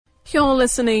You're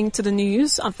listening to the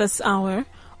news at this hour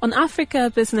on Africa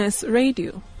Business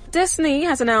Radio. Disney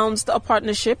has announced a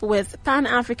partnership with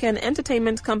Pan-African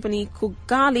entertainment company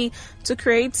Kugali to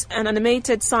create an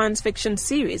animated science fiction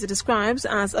series it describes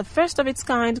as a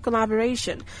first-of-its-kind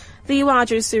collaboration. The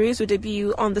Iwájú series will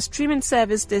debut on the streaming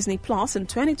service Disney Plus in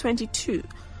 2022.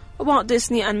 Walt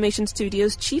Disney Animation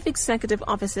Studios' Chief Executive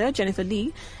Officer Jennifer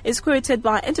Lee is quoted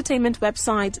by entertainment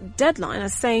website Deadline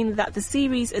as saying that the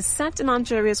series is set in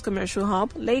Nigeria's commercial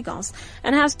hub, Lagos,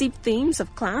 and has deep themes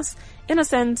of class,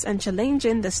 innocence, and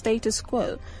challenging the status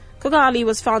quo. Kugali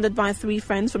was founded by three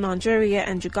friends from Nigeria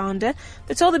and Uganda.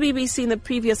 They told the BBC in a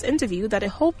previous interview that it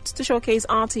hoped to showcase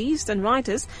artists and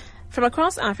writers from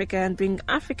across Africa and bring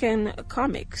African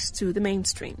comics to the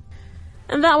mainstream.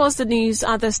 And that was the news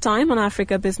at this time on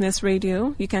Africa Business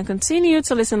Radio. You can continue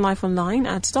to listen live online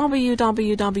at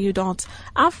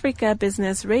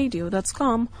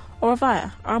www.africabusinessradio.com or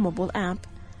via our mobile app.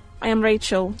 I am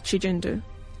Rachel Chijindu.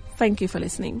 Thank you for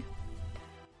listening.